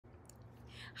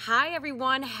Hi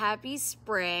everyone, happy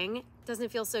spring. Doesn't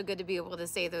it feel so good to be able to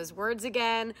say those words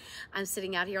again? I'm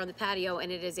sitting out here on the patio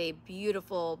and it is a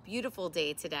beautiful, beautiful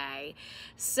day today.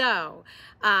 So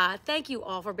thank you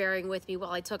all for bearing with me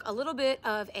while I took a little bit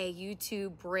of a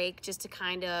YouTube break just to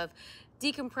kind of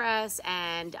decompress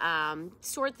and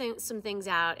sort some things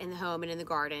out in the home and in the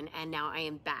garden, and now I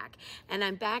am back. And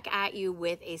I'm back at you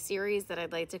with a series that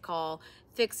I'd like to call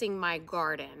Fixing My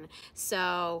Garden.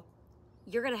 So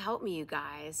you're gonna help me, you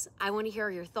guys. I wanna hear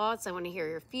your thoughts, I wanna hear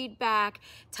your feedback.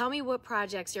 Tell me what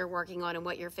projects you're working on and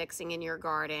what you're fixing in your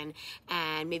garden,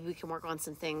 and maybe we can work on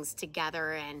some things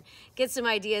together and get some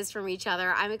ideas from each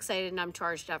other. I'm excited and I'm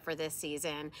charged up for this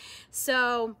season.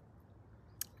 So,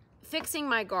 fixing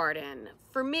my garden,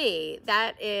 for me,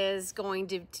 that's going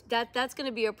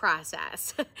to be a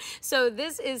process. So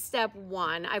this is step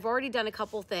one. I've already done a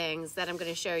couple things that I'm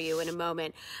going to show you in a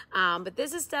moment, but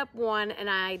this is step one, and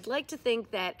I'd like to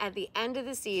think that at the end of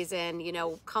the season, you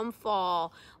know, come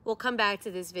fall, we'll come back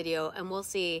to this video and we'll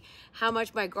see how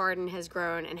much my garden has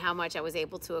grown and how much I was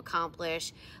able to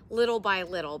accomplish little by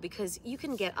little, because you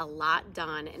can get a lot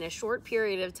done in a short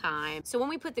period of time. So when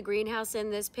we put the greenhouse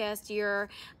in this past year,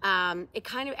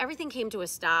 everything came to a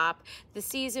stop. The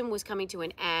season was coming to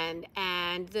an end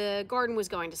and the garden was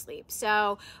going to sleep.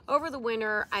 So over the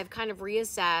winter, I've kind of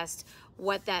reassessed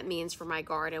what that means for my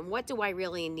garden. What do I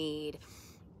really need?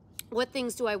 What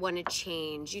things do I want to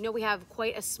change? You know, we have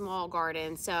quite a small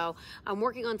garden, so I'm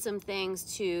working on some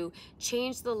things to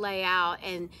change the layout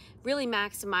and really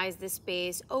maximize the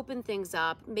space, open things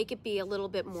up, make it be a little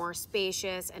bit more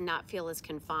spacious and not feel as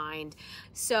confined.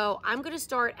 So I'm going to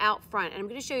start out front, and I'm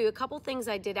going to show you a couple things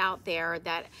I did out there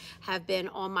that have been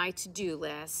on my to-do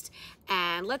list.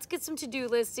 And let's get some to-do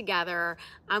lists together.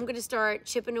 I'm going to start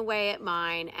chipping away at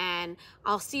mine, and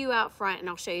I'll see you out front and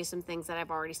I'll show you some things that I've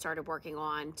already started working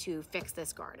on to fix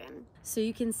this garden. So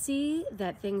you can see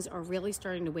that things are really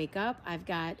starting to wake up. I've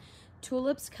got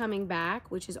tulips coming back,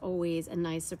 which is always a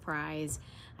nice surprise.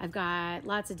 I've got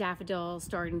lots of daffodils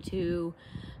starting to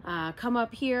come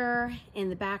up here in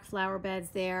the back flower beds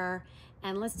there.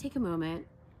 And let's take a moment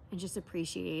and just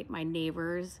appreciate my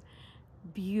neighbor's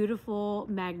beautiful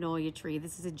magnolia tree.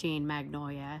 This is a Jane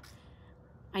Magnolia.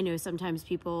 I know sometimes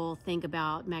people think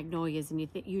about magnolias and you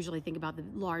usually think about the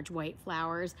large white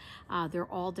flowers. They're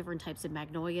all different types of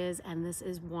magnolias, and this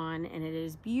is one, and it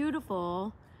is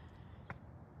beautiful.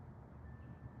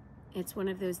 It's one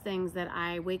of those things that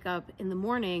I wake up in the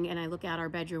morning and I look out our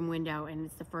bedroom window and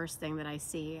it's the first thing that I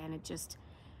see, and it just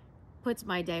puts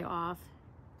my day off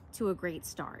to a great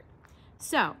start.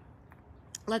 So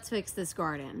let's fix this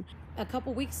garden. A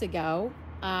couple weeks ago,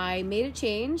 I made a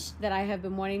change that I have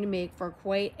been wanting to make for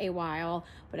quite a while,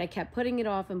 but I kept putting it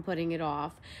off and putting it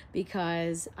off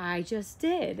because I just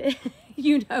did.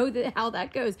 You know how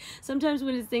that goes. Sometimes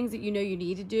when it's things that you know you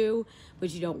need to do, but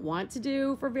you don't want to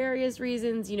do for various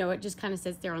reasons, you know, it just kind of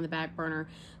sits there on the back burner.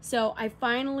 So I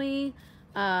finally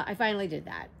did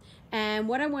that. And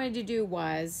what I wanted to do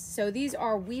was, so these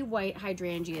are wee white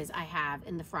hydrangeas I have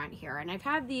in the front here, and I've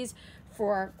had these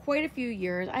for quite a few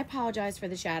years. I apologize for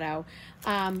the shadow,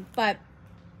 but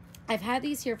I've had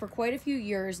these here for quite a few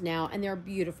years now, and they're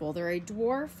beautiful. They're a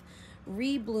dwarf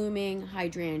reblooming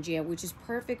hydrangea, which is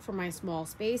perfect for my small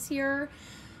space here.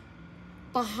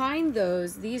 Behind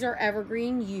those, these are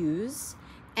evergreen yews.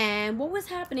 And what was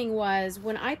happening was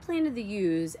when I planted the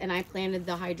yews and I planted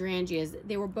the hydrangeas,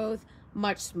 they were both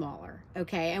much smaller,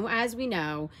 okay? And as we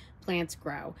know, plants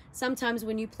grow. Sometimes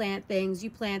when you plant things, you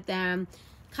plant them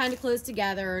kind of close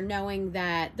together, knowing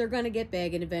that they're going to get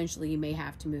big and eventually you may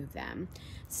have to move them.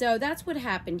 So that's what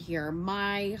happened here.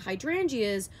 My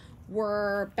hydrangeas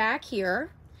were back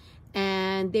here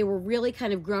and they were really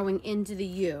kind of growing into the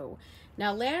yew.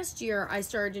 Now last year I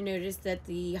started to notice that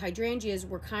the hydrangeas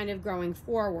were kind of growing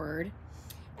forward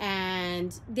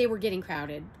and they were getting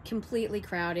crowded, completely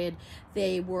crowded.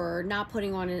 They were not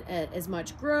putting on as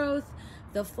much growth.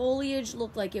 The foliage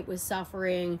looked like it was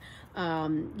suffering.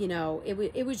 You know,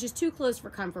 it was just too close for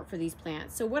comfort for these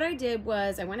plants. So what I did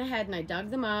was I went ahead and I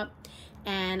dug them up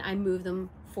and I moved them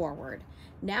forward.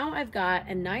 Now I've got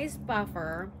a nice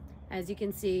buffer, as you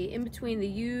can see, in between the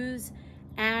yews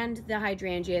and the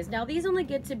hydrangeas. Now these only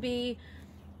get to be,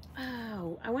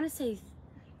 oh, I want to say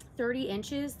 30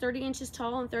 inches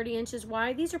tall and 30 inches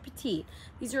wide. These are petite.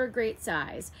 These are a great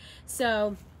size.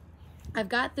 So I've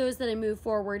got those that I move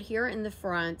forward here in the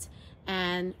front,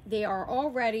 and they are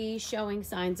already showing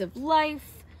signs of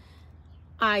life.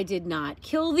 I did not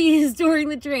kill these during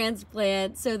the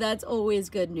transplant, so that's always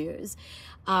good news.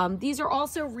 These are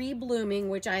also reblooming,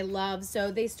 which I love.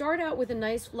 So they start out with a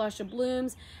nice flush of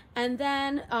blooms, and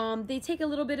then they take a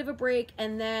little bit of a break,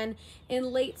 and then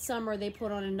in late summer they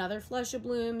put on another flush of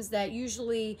blooms that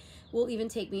usually will even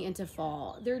take me into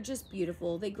fall. They're just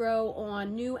beautiful. They grow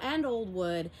on new and old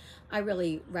wood. I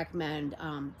really recommend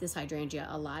this hydrangea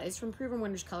a lot. It's from Proven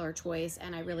Winners Color Choice,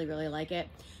 and I really, really like it.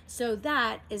 So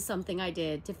that is something I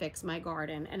did to fix my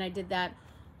garden, and I did that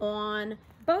on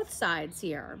both sides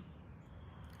here.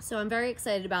 So I'm very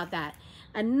excited about that.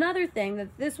 Another thing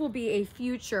that this will be a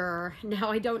future,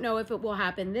 now I don't know if it will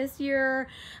happen this year,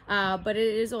 but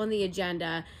it is on the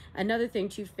agenda. Another thing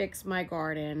to fix my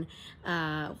garden,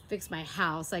 fix my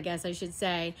house, I guess I should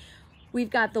say. We've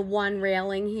got the one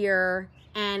railing here,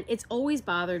 and it's always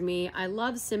bothered me. I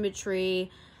love symmetry.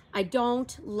 I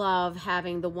don't love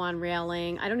having the one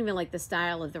railing. I don't even like the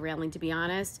style of the railing, to be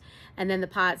honest. And then the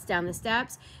pots down the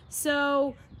steps.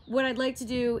 So what I'd like to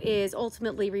do is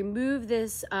ultimately remove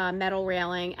this metal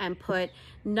railing and put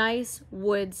nice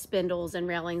wood spindles and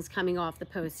railings coming off the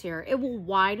posts here. It will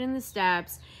widen the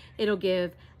steps. It'll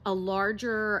give a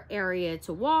larger area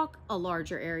to walk, a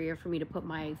larger area for me to put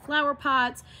my flower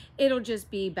pots. It'll just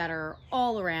be better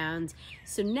all around.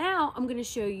 So now I'm gonna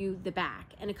show you the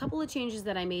back and a couple of changes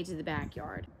that I made to the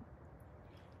backyard.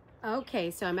 Okay,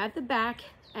 so I'm at the back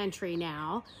entry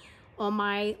now. On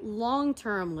my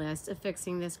long-term list of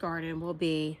fixing this garden will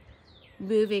be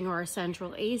moving our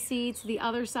central AC to the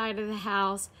other side of the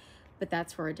house, but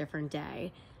that's for a different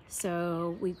day.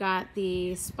 So we've got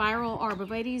the spiral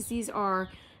arborvitaes. These are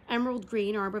emerald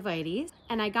green arborvitaes,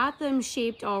 and I got them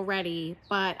shaped already,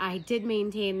 but I did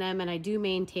maintain them, and I do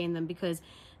maintain them because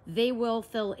they will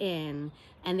fill in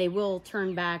and they will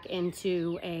turn back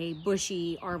into a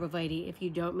bushy arborvitae if you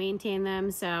don't maintain them.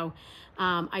 So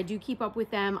I do keep up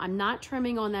with them. I'm not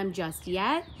trimming on them just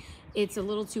yet. It's a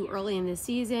little too early in the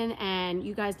season, and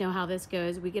you guys know how this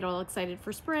goes. We get all excited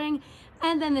for spring,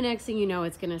 and then the next thing you know,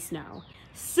 it's gonna snow.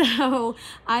 So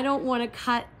I don't want to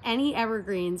cut any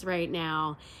evergreens right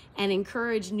now and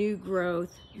encourage new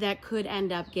growth that could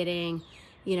end up getting,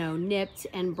 you know, nipped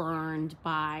and burned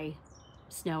by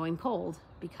snow and cold,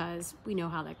 because we know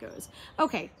how that goes.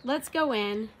 Okay, let's go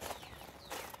in.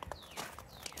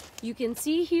 You can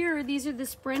see here, these are the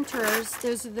sprinters.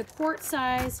 Those are the quart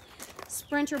size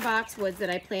sprinter boxwoods that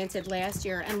I planted last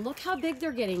year, and look how big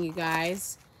they're getting, you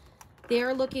guys.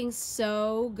 They're looking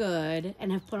so good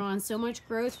and have put on so much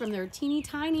growth from their teeny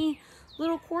tiny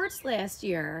little quartz last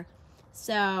year.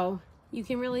 So you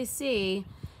can really see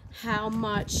how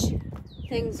much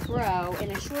things grow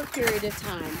in a short period of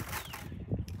time.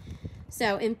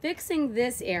 So in fixing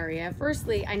this area,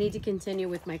 firstly, I need to continue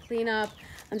with my cleanup.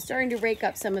 I'm starting to rake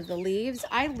up some of the leaves.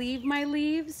 I leave my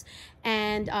leaves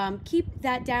and keep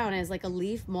that down as like a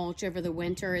leaf mulch over the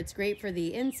winter. It's great for the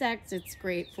insects. It's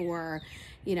great for,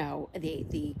 you know,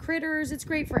 the critters. It's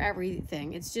great for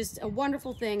everything. It's just a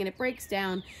wonderful thing, and it breaks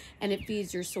down and it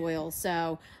feeds your soil.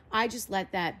 So I just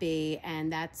let that be,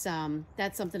 and that's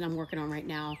something I'm working on right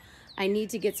now. I need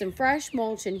to get some fresh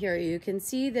mulch in here. You can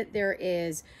see that there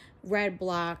is red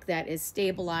block that is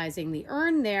stabilizing the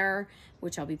urn there,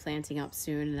 which I'll be planting up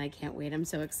soon, and I can't wait. I'm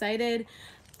so excited.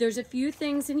 There's a few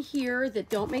things in here that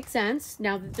don't make sense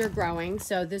now that they're growing,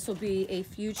 so this will be a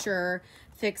future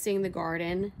fixing the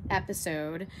garden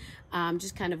episode.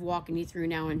 Just kind of walking you through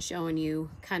now and showing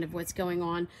you kind of what's going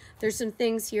on. There's some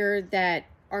things here that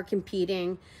are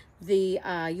competing. The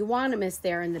euonymus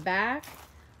there in the back,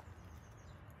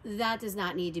 that does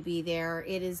not need to be there.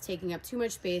 It is taking up too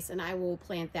much space, and I will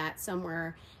plant that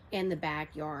somewhere in the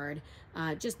backyard.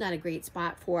 Just not a great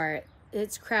spot for it.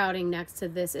 It's crowding next to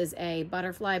this is a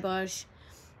butterfly bush.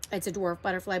 It's a dwarf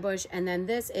butterfly bush, and then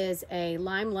this is a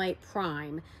limelight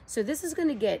prime. So this is going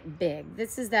to get big.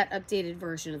 This is that updated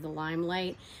version of the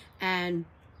limelight, and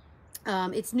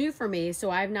it's new for me,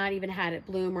 so I've not even had it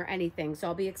bloom or anything. So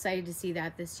I'll be excited to see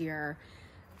that this year.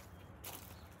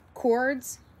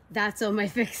 Cords, that's on my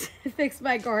fix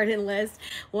my garden list.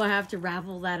 We'll have to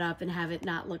ravel that up and have it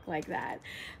not look like that.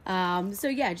 So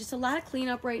yeah, just a lot of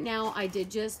cleanup right now. I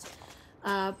did just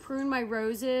prune my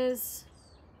roses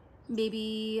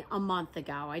maybe a month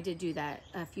ago. I did do that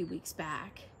a few weeks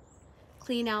back.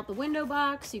 Clean out the window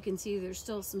box. You can see there's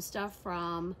still some stuff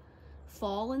from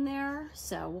fall in there,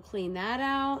 so we'll clean that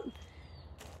out.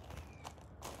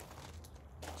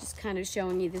 Just kind of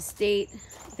showing you the state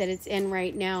that it's in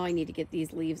right now. I need to get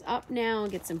these leaves up now,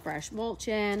 get some fresh mulch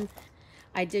in.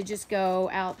 I did just go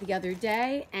out the other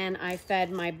day and I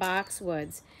fed my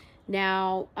boxwoods.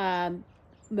 Now,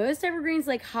 most evergreens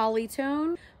like holly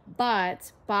tone,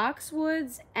 but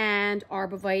boxwoods and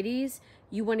arborvitaes,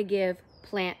 you want to give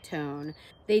plant tone.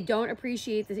 They don't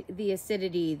appreciate the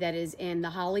acidity that is in the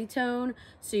holly tone,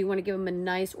 so you want to give them a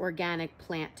nice organic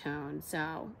plant tone.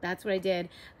 So that's what I did.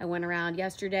 I went around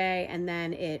yesterday, and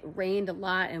then it rained a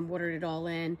lot and watered it all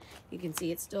in. You can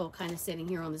see it's still kind of sitting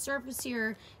here on the surface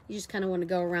here. You just kind of want to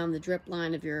go around the drip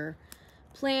line of your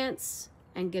plants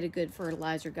and get a good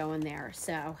fertilizer going there.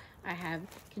 So I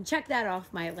can check that off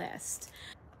my list.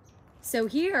 So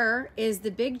here is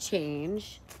the big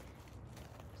change.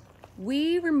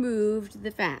 We removed the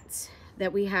fence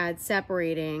that we had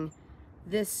separating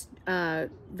this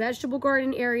vegetable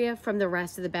garden area from the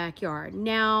rest of the backyard.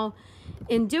 Now,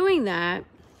 in doing that,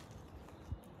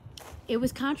 it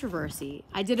was controversy.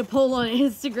 I did a poll on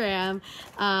Instagram.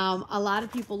 A lot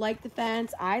of people liked the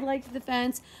fence. I liked the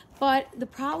fence, but the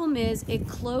problem is it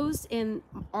closed in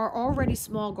our already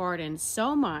small garden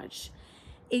so much.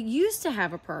 It used to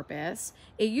have a purpose.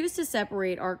 It used to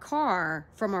separate our car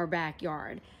from our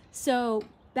backyard. So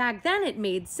back then it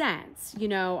made sense. You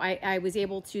know, I was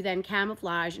able to then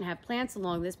camouflage and have plants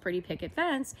along this pretty picket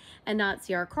fence and not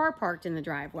see our car parked in the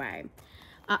driveway.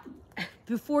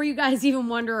 Before you guys even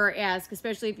wonder or ask,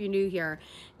 especially if you're new here,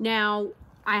 now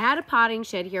I had a potting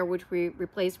shed here, which we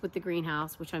replaced with the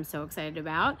greenhouse, which I'm so excited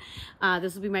about.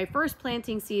 This will be my first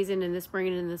planting season in the spring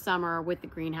and in the summer with the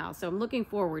greenhouse, so I'm looking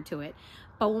forward to it.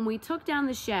 But when we took down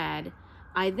the shed,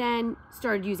 I then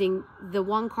started using the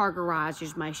one-car garage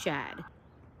as my shed.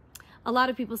 A lot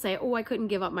of people say, oh, I couldn't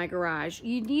give up my garage.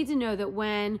 You need to know that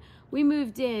when we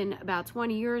moved in about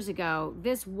 20 years ago,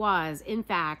 this was, in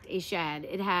fact, a shed.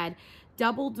 It had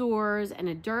double doors and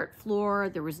a dirt floor.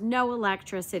 There was no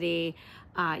electricity.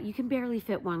 You can barely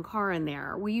fit one car in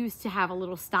there. We used to have a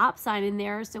little stop sign in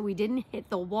there so we didn't hit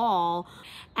the wall.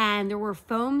 And there were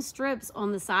foam strips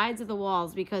on the sides of the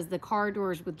walls because the car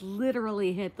doors would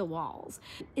literally hit the walls.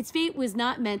 Its fate was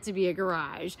not meant to be a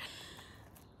garage.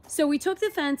 So we took the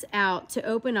fence out to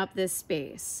open up this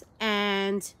space.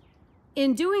 And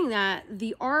in doing that,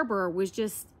 the arbor was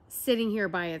just sitting here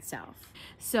by itself.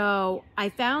 So I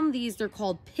found these, they're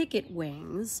called picket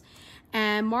wings.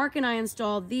 And Mark and I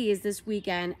installed these this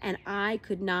weekend, and I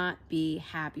could not be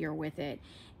happier with it.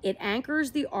 It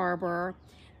anchors the arbor.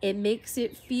 It makes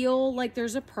it feel like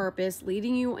there's a purpose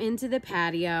leading you into the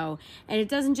patio. And it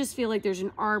doesn't just feel like there's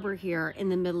an arbor here in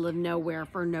the middle of nowhere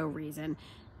for no reason.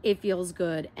 It feels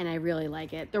good, and I really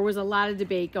like it. There was a lot of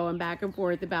debate going back and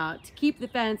forth about to keep the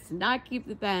fence, to not keep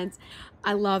the fence.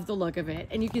 I love the look of it.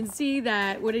 And you can see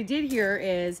that what I did here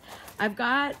is I've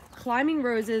got climbing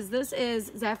roses. This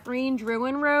is Zephyrin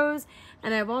Druin Rose,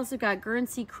 and I've also got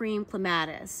Guernsey Cream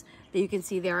Clematis that you can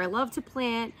see there. I love to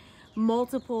plant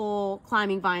multiple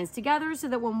climbing vines together so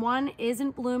that when one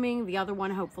isn't blooming, the other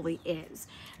one hopefully is.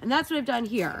 And that's what I've done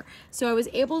here. So I was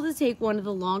able to take one of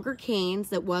the longer canes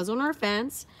that was on our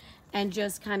fence and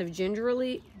just kind of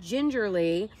gingerly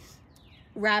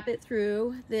wrap it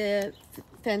through the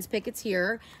fence pickets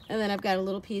here. And then I've got a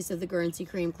little piece of the Guernsey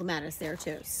Cream Clematis there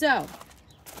too. So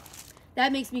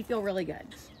that makes me feel really good.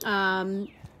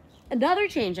 Another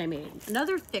change I made,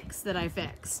 another fix that I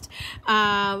fixed.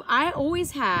 I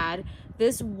always had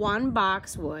this one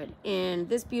boxwood in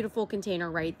this beautiful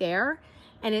container right there,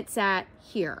 and it sat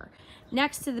here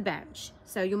next to the bench.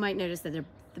 So you might notice that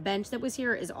the bench that was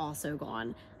here is also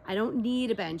gone. I don't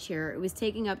need a bench here. It was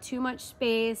taking up too much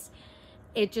space.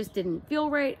 It just didn't feel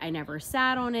right. I never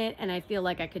sat on it, and I feel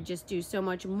like I could just do so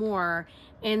much more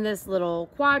in this little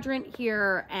quadrant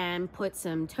here and put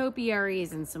some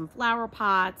topiaries and some flower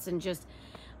pots and just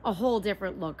a whole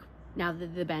different look now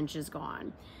that the bench is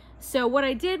gone. So what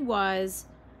I did was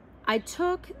I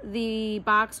took the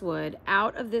boxwood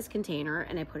out of this container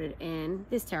and I put it in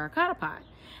this terracotta pot.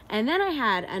 And then I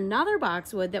had another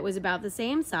boxwood that was about the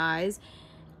same size,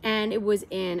 and it was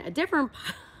in a different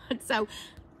pot. So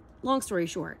long story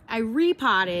short, I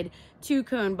repotted 2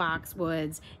 cone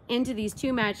boxwoods into these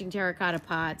 2 matching terracotta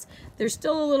pots. They're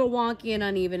still a little wonky and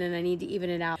uneven, and I need to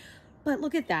even it out. But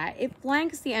look at that. It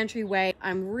flanks the entryway.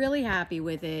 I'm really happy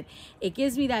with it. It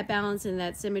gives me that balance and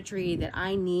that symmetry that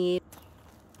I need.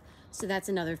 So that's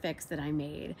another fix that I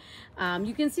made.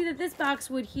 You can see that this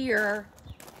boxwood here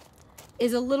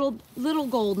is a little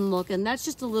golden looking. That's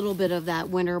just a little bit of that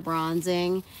winter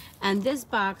bronzing. And this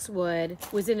boxwood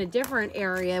was in a different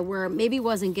area where maybe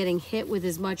wasn't getting hit with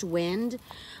as much wind,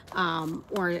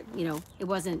 or, you know, it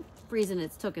wasn't freezing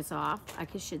its tuchus off, I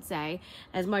should say,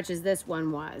 as much as this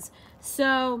one was.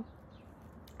 So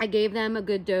I gave them a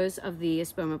good dose of the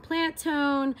Espoma plant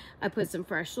tone. I put some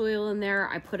fresh soil in there.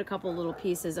 I put a couple little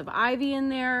pieces of ivy in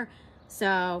there.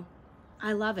 So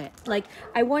I love it. Like,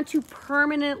 I want to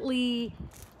permanently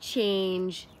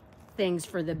change things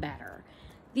for the better.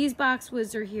 These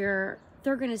boxwoods are here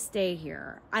they're gonna stay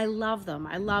here. I love them.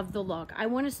 I love the look. I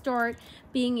want to start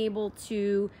being able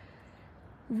to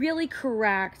really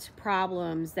correct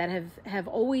problems that have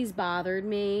always bothered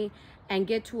me and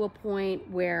get to a point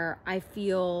where I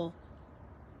feel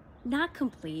not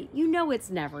complete. You know it's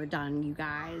never done, you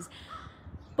guys,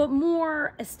 but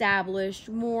more established,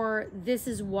 more this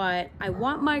is what I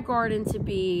want my garden to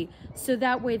be, so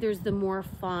that way there's the more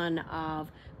fun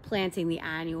of planting the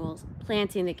annuals,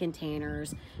 planting the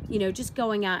containers, you know, just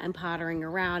going out and pottering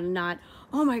around and not,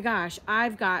 oh my gosh,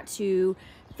 I've got to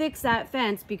fix that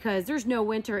fence because there's no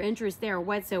winter interest there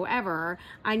whatsoever.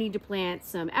 I need to plant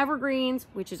some evergreens,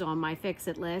 which is on my fix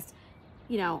it list.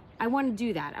 You know, I want to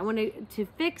do that. I want to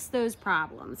fix those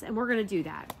problems, and we're going to do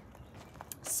that.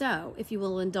 So if you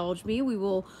will indulge me, we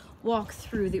will walk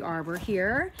through the arbor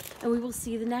here and we will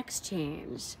see the next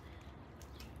change.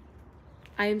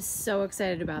 I am so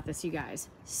excited about this, you guys.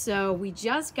 So we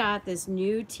just got this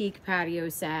new teak patio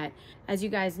set. As you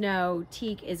guys know,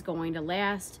 teak is going to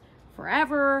last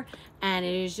forever, and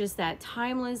it is just that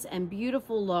timeless and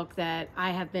beautiful look that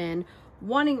I have been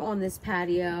wanting on this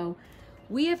patio.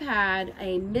 We have had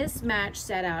a mismatch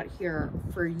set out here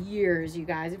for years, you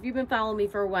guys. If you've been following me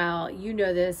for a while, you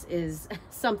know this is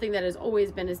something that has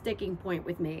always been a sticking point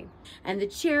with me. And the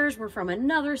chairs were from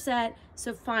another set,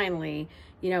 so finally,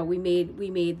 you know,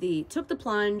 we took the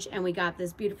plunge and we got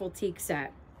this beautiful teak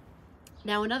set.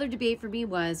 Now, another debate for me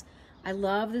was, I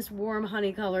love this warm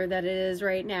honey color that it is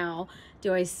right now.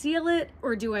 Do I seal it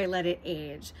or do I let it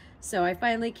age? So I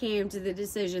finally came to the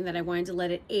decision that I wanted to let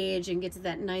it age and get to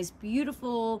that nice,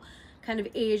 beautiful kind of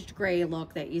aged gray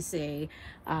look that you see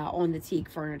on the teak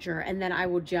furniture. And then I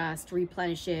will just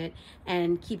replenish it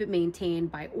and keep it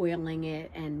maintained by oiling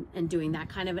it and doing that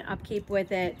kind of an upkeep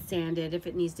with it, sand it if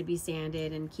it needs to be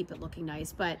sanded, and keep it looking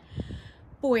nice. But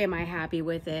boy, am I happy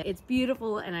with it. It's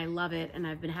beautiful and I love it. And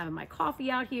I've been having my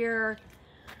coffee out here,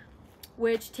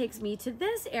 which takes me to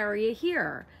this area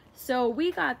here. So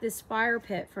we got this fire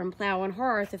pit from Plow and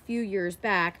Hearth a few years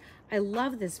back. I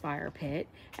love this fire pit.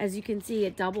 As you can see,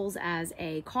 it doubles as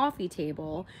a coffee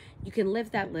table. You can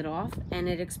lift that lid off and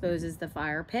it exposes the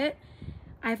fire pit.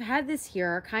 I've had this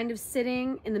here kind of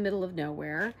sitting in the middle of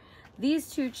nowhere. These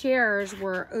two chairs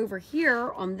were over here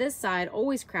on this side,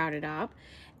 always crowded up,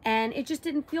 and it just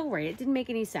didn't feel right. It didn't make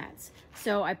any sense.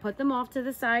 So I put them off to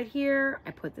the side here.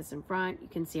 I put this in front. You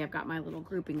can see I've got my little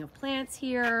grouping of plants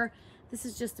here. This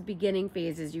is just the beginning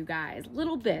phases, you guys,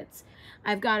 little bits.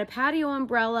 I've got a patio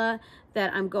umbrella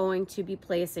that I'm going to be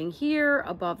placing here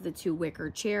above the two wicker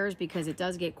chairs because it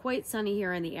does get quite sunny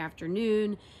here in the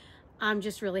afternoon. I'm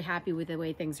just really happy with the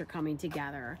way things are coming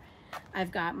together.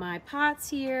 I've got my pots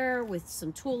here with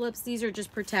some tulips. These are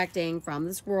just protecting from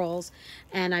the squirrels,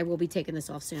 and I will be taking this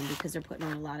off soon because they're putting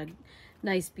on a lot of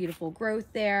nice, beautiful growth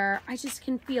there. I just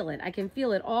can feel it. I can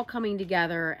feel it all coming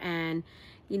together, and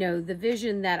you know, the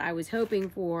vision that I was hoping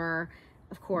for,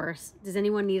 of course. Does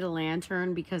anyone need a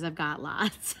lantern? Because I've got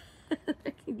lots.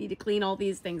 I need to clean all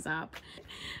these things up.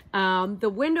 The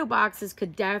window boxes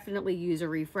could definitely use a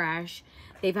refresh.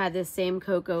 They've had this same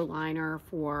cocoa liner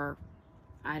for,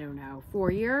 I don't know,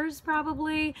 4 years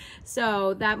probably.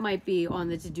 So that might be on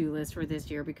the to-do list for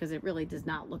this year because it really does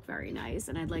not look very nice,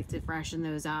 and I'd like to freshen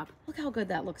those up. Look how good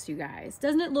that looks, you guys.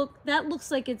 Doesn't it look, that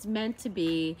looks like it's meant to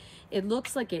be. It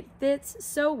looks like it fits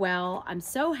so well. I'm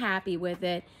so happy with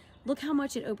it. Look how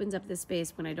much it opens up this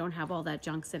space when I don't have all that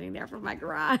junk sitting there from my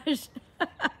garage.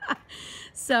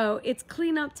 So it's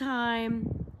cleanup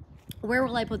time. Where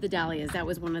will I put the dahlias? That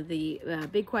was one of the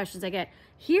big questions I get.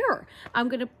 Here, I'm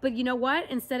gonna, but you know what?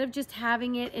 Instead of just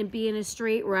having it and be in a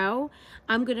straight row,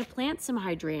 I'm gonna plant some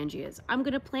hydrangeas. I'm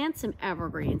gonna plant some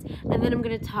evergreens, and then I'm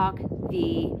gonna tuck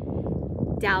the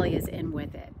dahlias in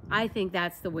with it. I think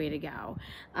that's the way to go.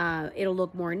 It'll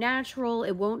look more natural.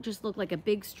 It won't just look like a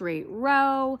big straight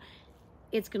row.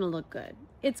 It's gonna look good.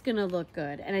 It's gonna look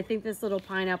good. And I think this little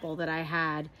pineapple that I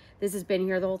had, this has been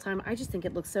here the whole time. I just think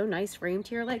it looks so nice framed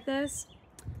here like this.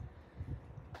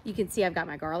 You can see I've got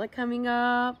my garlic coming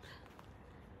up,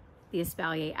 the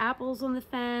espalier apples on the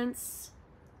fence.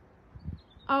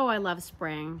 Oh, I love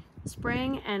spring.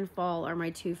 Spring and fall are my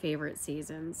two favorite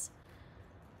seasons.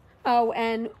 Oh,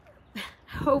 and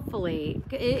hopefully,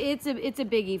 it's a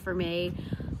biggie for me.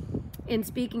 And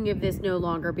speaking of this no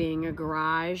longer being a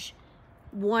garage,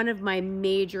 one of my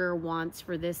major wants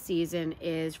for this season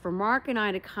is for Mark and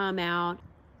I to come out,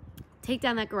 take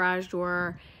down that garage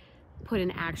door, put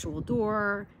an actual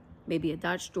door, maybe a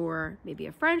Dutch door, maybe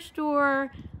a French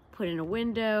door, put in a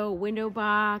window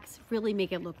box, really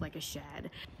make it look like a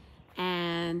shed.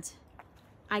 And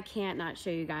I can't not show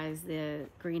you guys the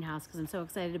greenhouse because I'm so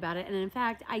excited about it. And in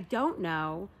fact, I don't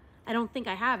know I don't think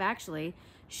I have actually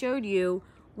showed you,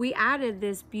 we added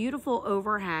this beautiful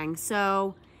overhang.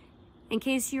 So in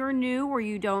case you're new or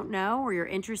you don't know or you're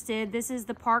interested, this is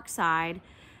the Parkside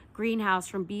greenhouse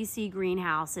from BC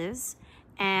Greenhouses,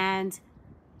 and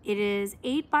it is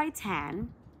 8 by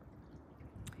 10.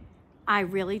 I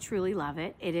really truly love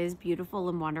it. It is beautiful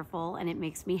and wonderful, and it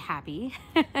makes me happy.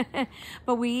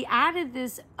 But we added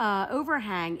this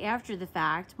overhang after the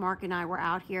fact. Mark and I were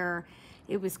out here.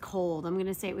 It was cold. I'm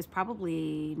gonna say it was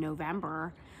probably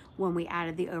November when we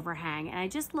added the overhang. And I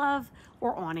just love,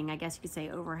 or awning, I guess you could say,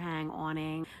 overhang,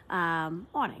 awning,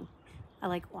 awning. I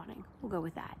like awning, we'll go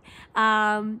with that.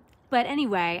 But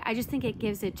anyway, I just think it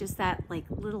gives it just that like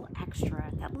little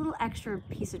extra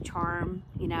piece of charm,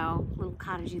 you know, little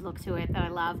cottagey look to it that I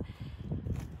love.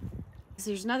 So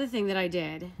there's another thing that I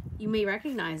did. You may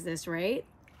recognize this, right?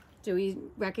 Do we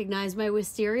recognize my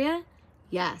wisteria?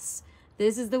 Yes.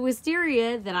 This is the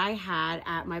wisteria that I had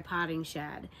at my potting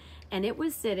shed. And it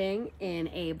was sitting in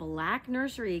a black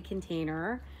nursery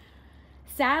container,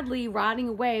 sadly rotting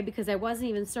away because I wasn't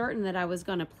even certain that I was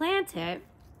gonna plant it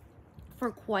for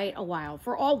quite a while,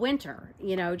 for all winter,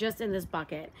 you know, just in this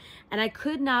bucket. And I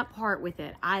could not part with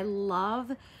it. I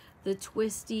love the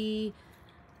twisty,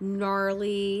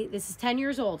 gnarly, this is 10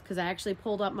 years old because I actually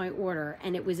pulled up my order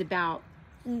and it was about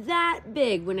that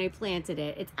big when I planted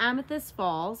it. It's Amethyst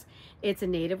Falls. It's a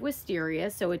native wisteria,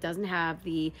 so it doesn't have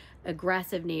the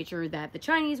aggressive nature that the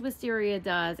Chinese wisteria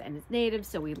does, and it's native,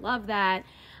 so we love that.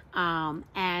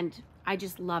 And I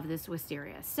just love this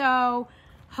wisteria. So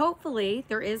hopefully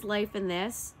there is life in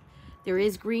this. There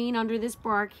is green under this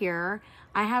bark here.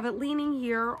 I have it leaning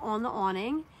here on the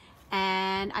awning,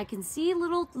 and I can see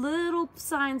little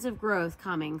signs of growth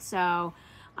coming. So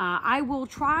I will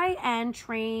try and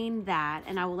train that,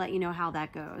 and I will let you know how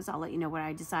that goes. I'll let you know what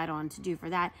I decide on to do for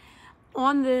that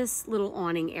on this little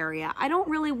awning area. I don't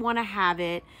really want to have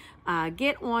it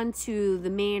get onto the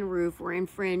main roof or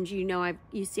infringe. You know,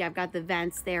 you see I've got the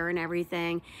vents there and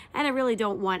everything, and I really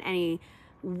don't want any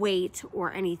weight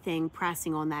or anything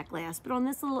pressing on that glass. But on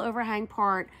this little overhang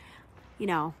part, you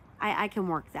know, I can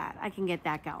work that. I can get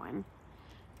that going.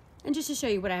 And just to show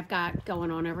you what I've got going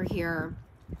on over here,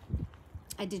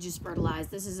 I did just fertilize.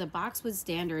 This is a boxwood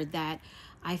standard that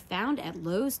I found at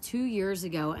Lowe's 2 years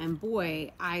ago, and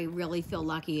boy, I really feel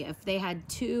lucky. If they had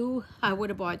two, I would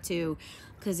have bought two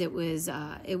because it was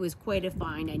quite a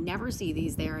find. I never see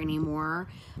these there anymore,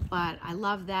 but I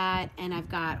love that. And I've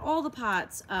got all the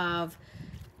pots of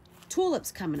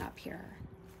tulips coming up here.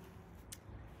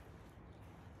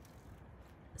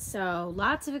 So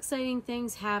lots of exciting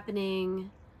things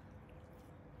happening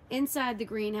inside the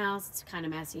greenhouse. It's kind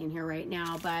of messy in here right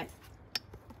now, but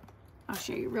I'll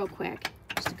show you real quick.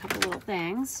 Just a couple little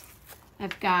things.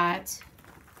 I've got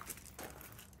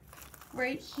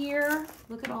right here,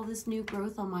 look at all this new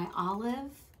growth on my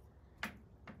olive.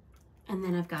 And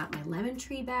then I've got my lemon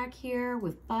tree back here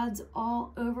with buds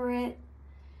all over it.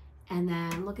 And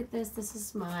then look at this. This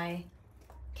is my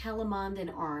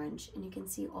Calamandan orange, and you can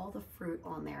see all the fruit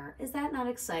on there. Is that not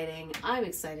exciting? I'm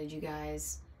excited, you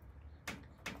guys.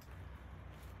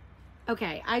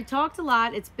 Okay, I talked a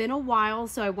lot. It's been a while,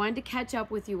 so I wanted to catch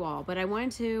up with you all, but I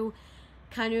wanted to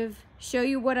kind of show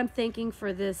you what I'm thinking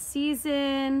for this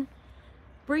season,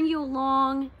 bring you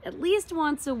along at least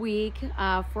once a week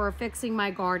for a Fixing My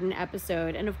Garden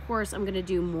episode. And of course, I'm gonna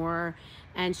do more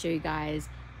and show you guys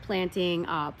planting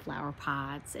flower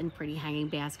pots and pretty hanging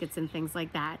baskets and things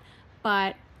like that.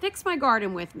 But fix my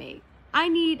garden with me. I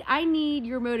need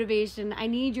your motivation. I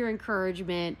need your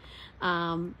encouragement.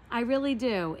 I really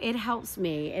do. It helps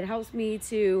me. It helps me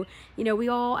to, you know, we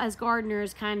all as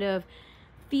gardeners kind of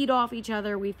feed off each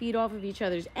other. We feed off of each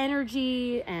other's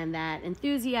energy and that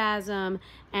enthusiasm,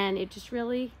 and it just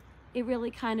really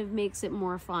kind of makes it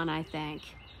more fun, I think.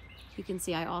 You can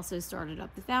see I also started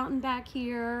up the fountain back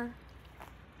here.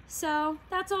 So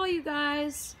that's all, you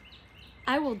guys.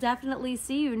 I will definitely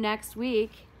see you next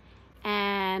week,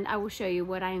 and I will show you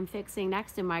what I am fixing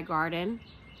next in my garden,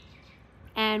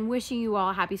 and wishing you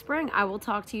all a happy spring. I will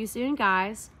talk to you soon,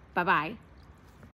 guys. Bye-bye.